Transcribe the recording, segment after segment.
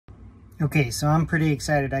Okay, so I'm pretty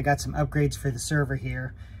excited. I got some upgrades for the server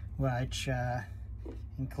here, which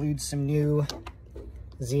includes some new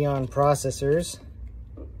Xeon processors.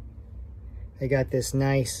 They got this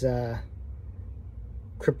nice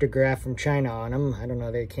cryptograph from China on them. I don't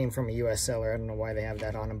know, they came from a US seller. I don't know why they have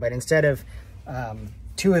that on them. But instead of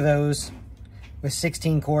 2 of those with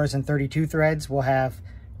 16 cores and 32 threads, we'll have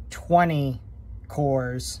 20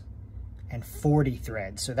 cores and 40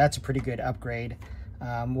 threads. So that's a pretty good upgrade.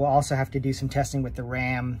 We'll also have to do some testing with the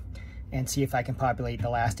RAM and see if I can populate the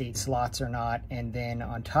last 8 slots or not. And then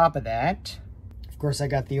on top of that, of course, I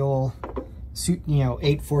got the old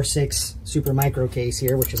 846 Supermicro case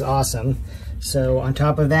here, which is awesome. So on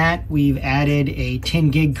top of that, we've added a 10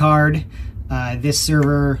 gig card. This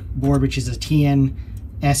server board, which is a Tyan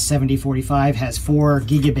S7045, has 4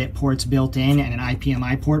 gigabit ports built in and an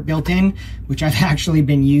IPMI port built in, which I've actually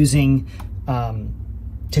been using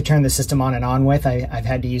to turn the system on and on with. I've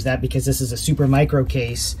had to use that because this is a Supermicro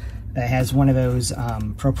case that has one of those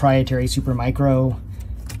proprietary Supermicro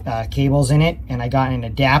cables in it, and I got an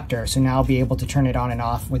adapter, so now I'll be able to turn it on and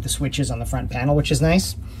off with the switches on the front panel, which is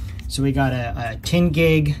nice. So we got a 10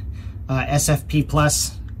 gig SFP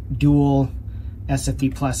Plus dual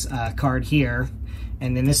SFP Plus card here,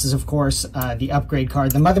 and then this is of course the upgrade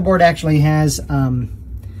card. The motherboard actually has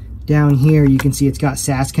down here, you can see it's got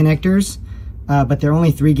SAS connectors, but they're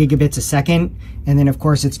only 3 gigabits a second, and then of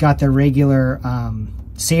course it's got the regular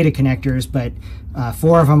SATA connectors, but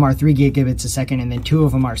 4 of them are 3 gigabits a second, and then 2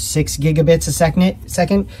 of them are 6 gigabits a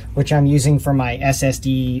second, which I'm using for my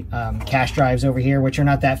SSD cache drives over here, which are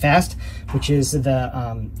not that fast, which is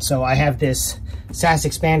the, so I have this SAS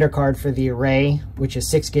expander card for the array, which is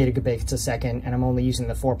 6 gigabits a second, and I'm only using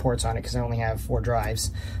the 4 ports on it because I only have 4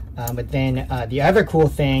 drives. But then the other cool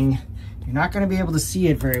thing, you're not going to be able to see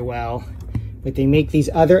it very well, but they make these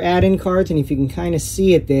other add-in cards, and if you can kind of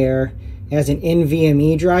see it there, it has an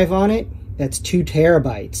NVMe drive on it that's 2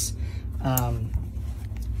 terabytes.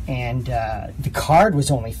 The card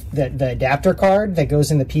was only, the adapter card that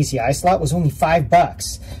goes in the PCI slot was only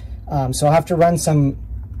 $5. So I'll have to run some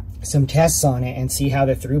tests on it and see how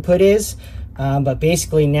the throughput is. But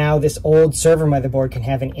basically now this old server motherboard can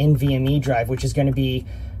have an NVMe drive, which is going to be,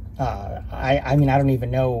 I mean, I don't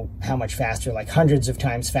even know how much faster, like hundreds of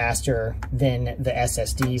times faster than the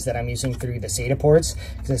SSDs that I'm using through the SATA ports.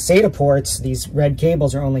 Because the SATA ports, these red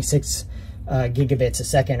cables, are only 6 gigabits a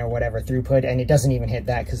second or whatever throughput, and it doesn't even hit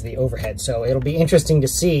that because of the overhead. So it'll be interesting to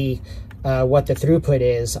see what the throughput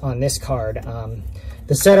is on this card.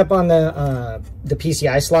 The setup on the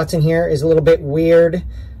PCI slots in here is a little bit weird.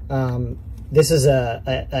 This is a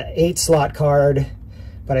 8-slot card,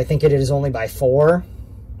 but I think it is only by 4.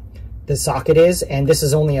 The socket is, and this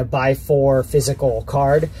is only a by 4 physical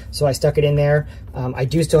card, so I stuck it in there. I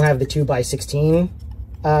do still have the 2x16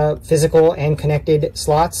 physical and connected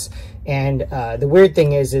slots, and the weird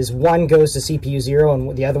thing is one goes to CPU 0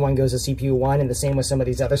 and the other one goes to CPU 1, and the same with some of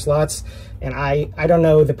these other slots, and I don't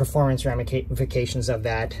know the performance ramifications of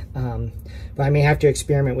that, but I may have to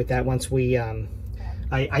experiment with that once we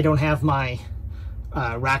I don't have my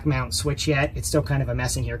rack mount switch yet. It's still kind of a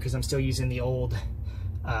mess in here because I'm still using the old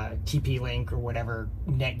TP-Link or whatever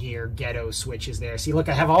Netgear ghetto switch is there. See, look,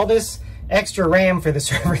 I have all this extra RAM for the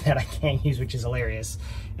server that I can't use, which is hilarious.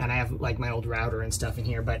 And I have like my old router and stuff in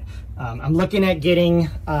here, but I'm looking at getting,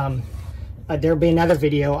 there'll be another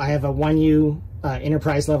video. I have a 1U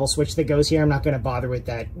enterprise level switch that goes here. I'm not going to bother with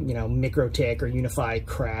that, you know, MikroTik or Unify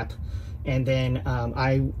crap. And then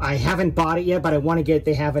I haven't bought it yet, but I want to get,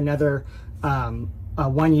 they have another a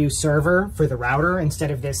 1U server for the router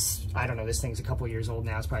instead of this. I don't know, this thing's a couple years old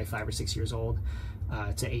now. It's probably 5 or 6 years old.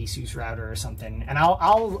 It's an Asus router or something, and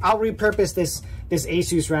I'll repurpose this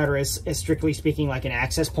Asus router as strictly speaking like an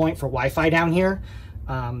access point for Wi-Fi down here.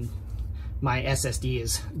 My SSD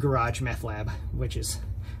is Garage Meth Lab, which is,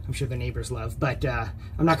 I'm sure the neighbors love, but I'm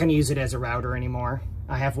not going to use it as a router anymore.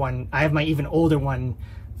 I have my even older one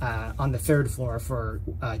on the 3rd floor for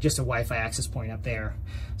just a Wi-Fi access point up there.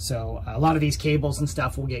 So a lot of these cables and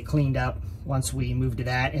stuff will get cleaned up once we move to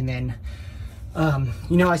that. And then,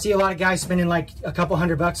 you know, I see a lot of guys spending like a couple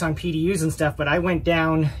 $100 on PDUs and stuff, but I went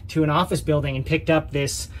down to an office building and picked up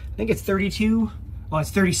this, I think it's 36U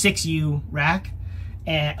rack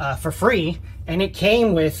for free. And it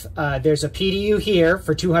came with, there's a PDU here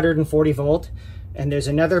for 240 volt. And there's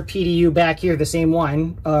another PDU back here, the same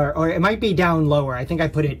one, or it might be down lower. I think I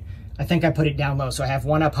put it down low. So I have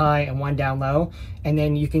one up high and one down low. And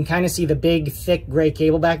then you can kind of see the big, thick gray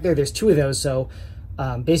cable back there. There's 2 of those. So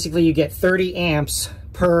basically you get 30 amps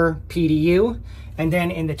per PDU. And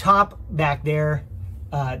then in the top back there,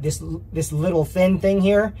 this little thin thing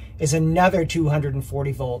here is another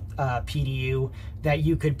 240 volt PDU that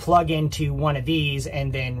you could plug into one of these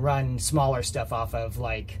and then run smaller stuff off of,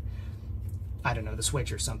 like, I don't know, the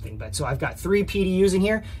switch or something. But so I've got 3 PDUs in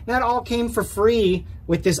here. That all came for free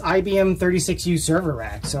with this IBM 36U server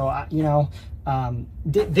rack. So, you know,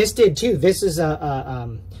 this did too. This is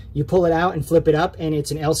you pull it out and flip it up, and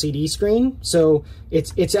it's an LCD screen. So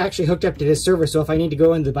it's actually hooked up to this server. So if I need to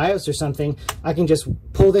go into the BIOS or something, I can just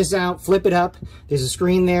pull this out, flip it up. There's a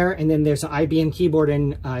screen there, and then there's an IBM keyboard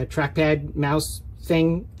and trackpad mouse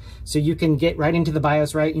thing. So you can get right into the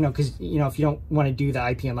BIOS, right? You know, because, you know, if you don't want to do the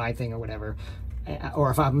IPMI thing or whatever,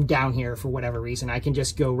 or if I'm down here for whatever reason, I can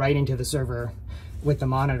just go right into the server with the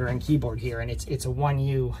monitor and keyboard here, and it's a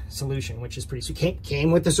 1U solution, which is pretty sweet.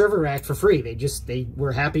 Came with the server rack for free. They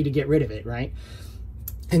were happy to get rid of it, right?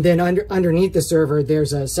 And then underneath the server,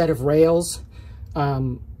 there's a set of rails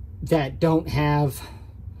that don't have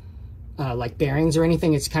like bearings or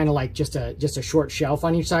anything. It's kind of like just a short shelf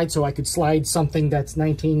on each side, so I could slide something that's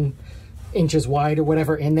 19 inches wide or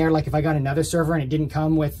whatever in there. Like if I got another server and it didn't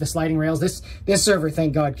come with the sliding rails, this server,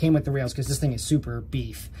 thank God, came with the rails, because this thing is super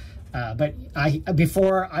beef. But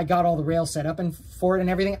before I got all the rails set up for it and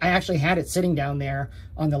everything, I actually had it sitting down there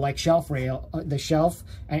on the like shelf rail, the shelf,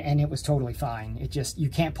 and it was totally fine. It just, you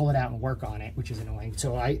can't pull it out and work on it, which is annoying.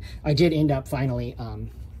 So I did end up finally,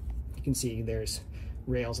 you can see there's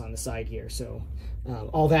rails on the side here. So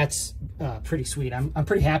all that's pretty sweet. I'm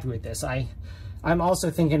pretty happy with this. I'm also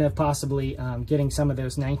thinking of possibly getting some of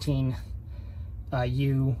those 19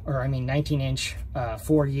 inch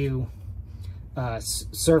 4U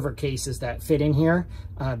server cases that fit in here,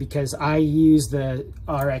 because I use the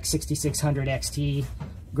RX 6600 XT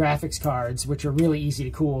graphics cards, which are really easy to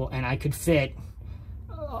cool, and I could fit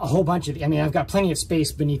a whole bunch of, I mean, I've got plenty of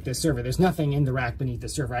space beneath the server. There's nothing in the rack beneath the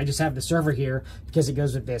server. I just have the server here because it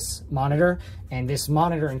goes with this monitor, and this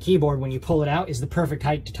monitor and keyboard, when you pull it out, is the perfect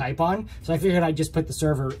height to type on. So I figured I'd just put the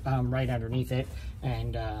server right underneath it.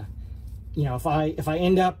 And you know, if I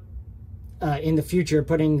end up in the future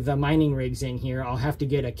putting the mining rigs in here, I'll have to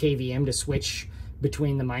get a KVM to switch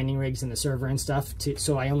between the mining rigs and the server and stuff,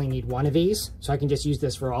 so I only need one of these, so I can just use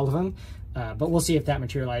this for all of them. But we'll see if that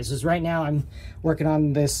materializes. Right now I'm working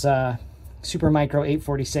on this Supermicro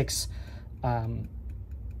 846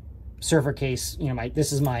 server case. You know,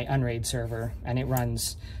 this is my Unraid server, and it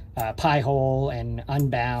runs Pi-hole and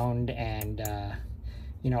Unbound and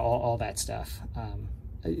you know, all that stuff.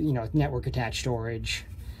 You know, network attached storage.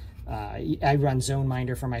 I run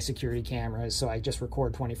ZoneMinder for my security cameras, so I just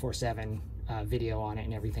record 24/7 video on it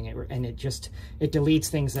and everything. And it deletes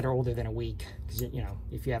things that are older than a week, because, you know,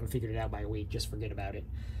 if you haven't figured it out by a week, just forget about it.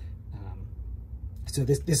 So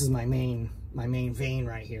this is my main vein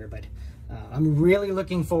right here. But I'm really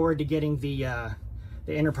looking forward to getting the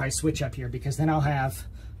enterprise switch up here, because then I'll have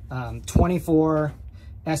 24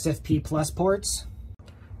 SFP plus ports,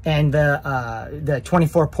 and the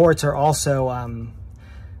 24 ports are also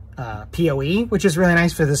PoE, which is really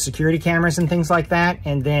nice for the security cameras and things like that.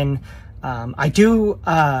 And then I do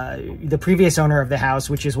the previous owner of the house,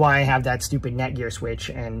 which is why I have that stupid Netgear switch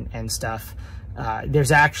and stuff.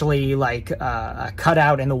 There's actually like a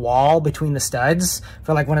cutout in the wall between the studs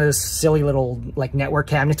for like one of those silly little like network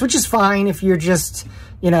cabinets, which is fine if you're just,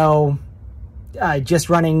 you know, just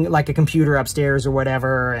running like a computer upstairs or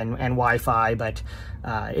whatever and Wi-Fi. But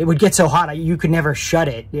it would get so hot you could never shut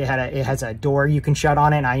it. It has a door you can shut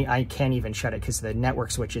on it, and I can't even shut it because the network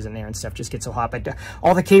switches in there and stuff just get so hot. But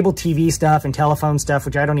all the cable TV stuff and telephone stuff,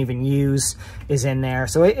 which I don't even use, is in there.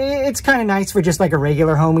 So it's kind of nice for just like a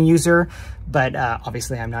regular home user. But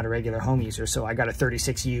obviously I'm not a regular home user, so I got a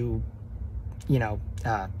 36U, you know,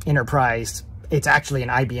 enterprise. It's actually an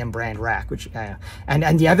IBM brand rack, which,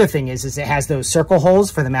 and the other thing is it has those circle holes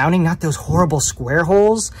for the mounting, not those horrible square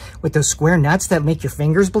holes with those square nuts that make your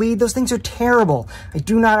fingers bleed. Those things are terrible. I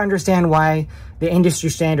do not understand why the industry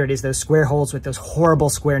standard is those square holes with those horrible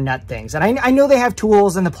square nut things. And I know they have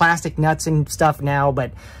tools and the plastic nuts and stuff now,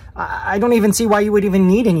 but I don't even see why you would even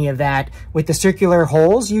need any of that with the circular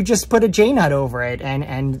holes. You just put a J-nut over it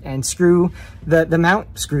and screw the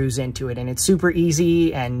mount screws into it, and it's super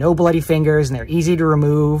easy and no bloody fingers, and they're easy to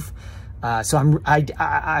remove. So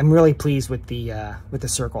I'm really pleased with the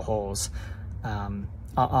circle holes on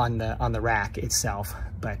the rack itself.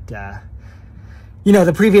 But you know,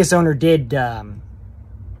 the previous owner did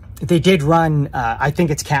they did run I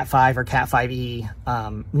think it's Cat 5 or Cat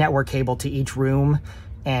 5e network cable to each room.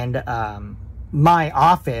 And my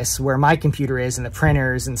office where my computer is and the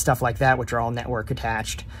printers and stuff like that, which are all network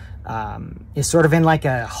attached, is sort of in like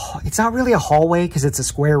it's not really a hallway because it's a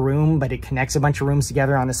square room, but it connects a bunch of rooms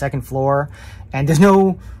together on the second floor, and there's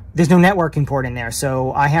no networking port in there.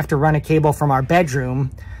 So I have to run a cable from our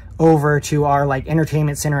bedroom over to our like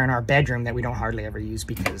entertainment center in our bedroom that we don't hardly ever use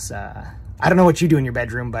because I don't know what you do in your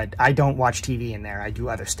bedroom, but I don't watch TV in there. I do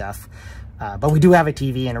other stuff. But we do have a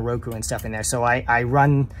TV and a Roku and stuff in there. So I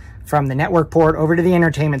run from the network port over to the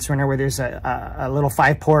entertainment center where there's a little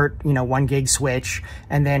 5-port, 1 gig switch.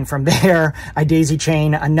 And then from there, I daisy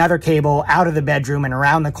chain another cable out of the bedroom and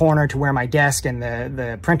around the corner to where my desk and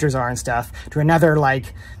the printers are and stuff to another,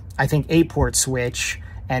 like, I think 8-port switch.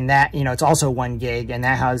 And that, it's also 1 gig, and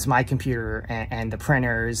that has my computer and the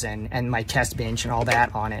printers and my test bench and all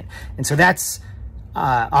that on it. And so that's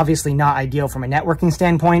obviously not ideal from a networking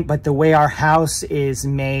standpoint, but the way our house is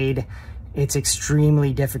made, it's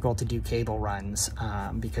extremely difficult to do cable runs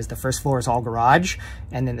because the first floor is all garage,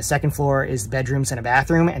 and then the second floor is bedrooms and a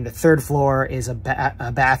bathroom, and the third floor is a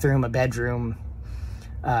bathroom, a bedroom,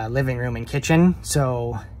 living room, and kitchen.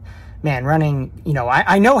 So, man, running,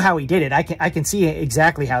 I know how he did it. I can see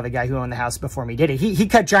exactly how the guy who owned the house before me did it. He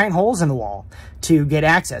cut giant holes in the wall to get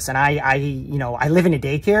access. And I live in a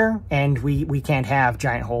daycare, and we can't have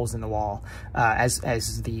giant holes in the wall as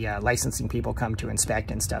the licensing people come to inspect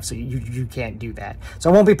and stuff. So you can't do that. So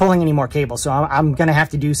I won't be pulling any more cables. So I'm going to have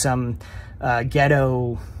to do some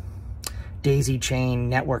ghetto daisy chain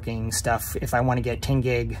networking stuff if I want to get 10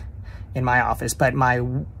 gig in my office. But my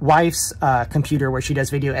wife's computer where she does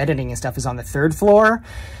video editing and stuff is on the 3rd floor,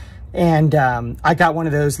 and I got one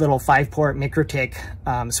of those little 5-port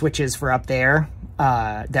MikroTik switches for up there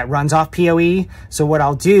that runs off PoE. So what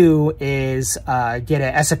I'll do is get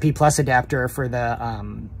a SFP Plus adapter for the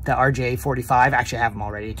RJ45. Actually, I have them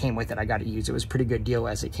already. It came with it. I got it used. It was a pretty good deal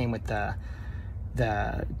as it came with the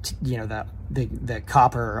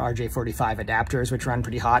copper RJ45 adapters, which run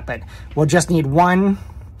pretty hot. But we'll just need one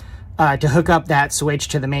to hook up that switch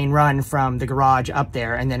to the main run from the garage up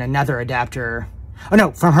there, and then another adapter. Oh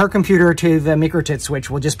no, from her computer to the MikroTik switch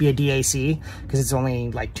will just be a DAC because it's only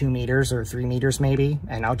like 2 meters or 3 meters maybe,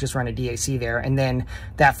 and I'll just run a DAC there. And then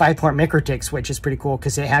that 5-port MikroTik switch is pretty cool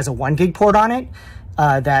because it has a 1 gig port on it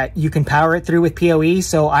that you can power it through with PoE.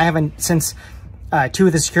 So I haven't, since 2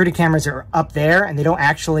 of the security cameras are up there and they don't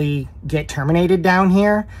actually get terminated down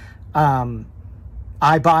here,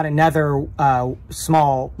 I bought another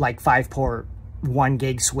small, like 5-port 1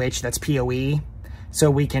 gig switch that's PoE, so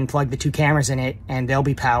we can plug the 2 cameras in it and they'll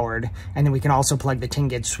be powered. And then we can also plug the 10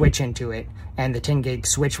 gig switch into it, and the 10 gig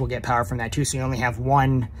switch will get power from that too. So you only have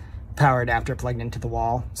 1 power adapter plugged into the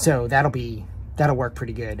wall. So that'll work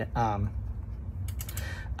pretty good.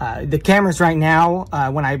 The cameras right now,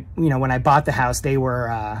 when I bought the house, they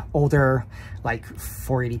were older, like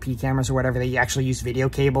 480p cameras or whatever. They actually use video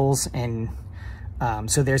cables, and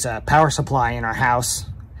so there's a power supply in our house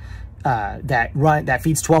that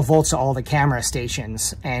feeds 12 volts to all the camera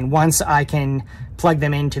stations. And once I can plug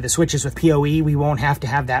them into the switches with PoE, we won't have to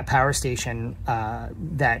have that power station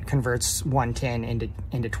that converts 110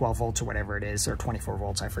 into 12 volts or whatever it is, or 24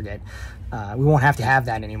 volts, I forget. We won't have to have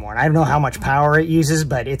that anymore. And I don't know how much power it uses,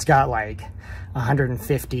 but it's got like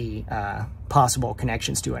 150 possible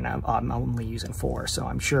connections to it, and I'm only using 4, so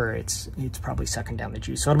I'm sure it's probably sucking down the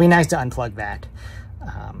juice. So it'll be nice to unplug that.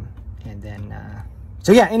 And then,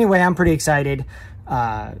 so yeah, anyway, I'm pretty excited.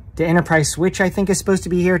 The enterprise switch, I think, is supposed to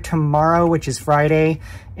be here tomorrow, which is Friday.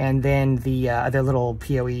 And then the other little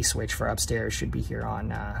PoE switch for upstairs should be here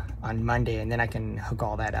on Monday. And then I can hook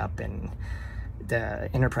all that up. And the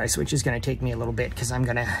enterprise switch is going to take me a little bit because I'm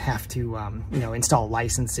going to have to, install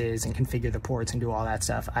licenses and configure the ports and do all that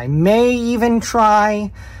stuff. I may even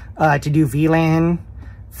try to do VLAN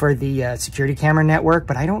for the security camera network,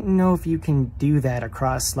 but I don't know if you can do that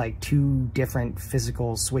across like 2 different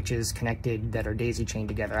physical switches connected that are daisy chained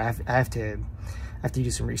together. I have to do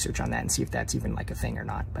some research on that and see if that's even like a thing or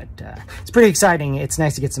not. But it's pretty exciting. It's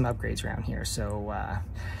nice to get some upgrades around here. So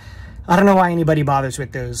I don't know why anybody bothers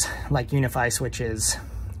with those like Unify switches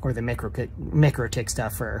or the MikroTik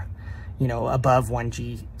stuff for, above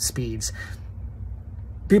 1G speeds.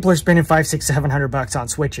 People are spending $500, $600, $700 on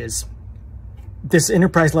switches. This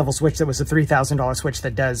enterprise level switch that was a $3,000 switch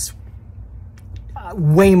that does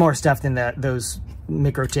way more stuff than those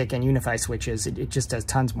MikroTik and Unify switches. It just does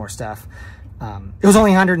tons more stuff. It was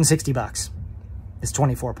only $160. It's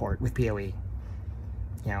 24-port with PoE.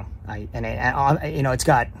 It's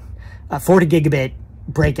got 40 gigabit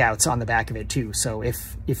breakouts on the back of it too. So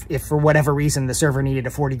if for whatever reason the server needed a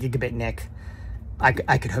 40 gigabit NIC, I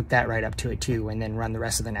could hook that right up to it too, and then run the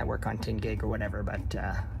rest of the network on 10 gig or whatever. But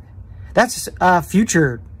that's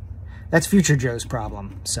future Joe's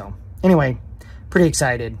problem. So anyway, pretty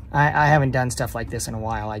excited. I haven't done stuff like this in a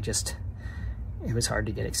while. It was hard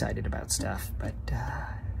to get excited about stuff, but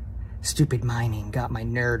stupid mining got my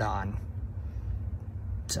nerd on.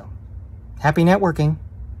 So happy networking.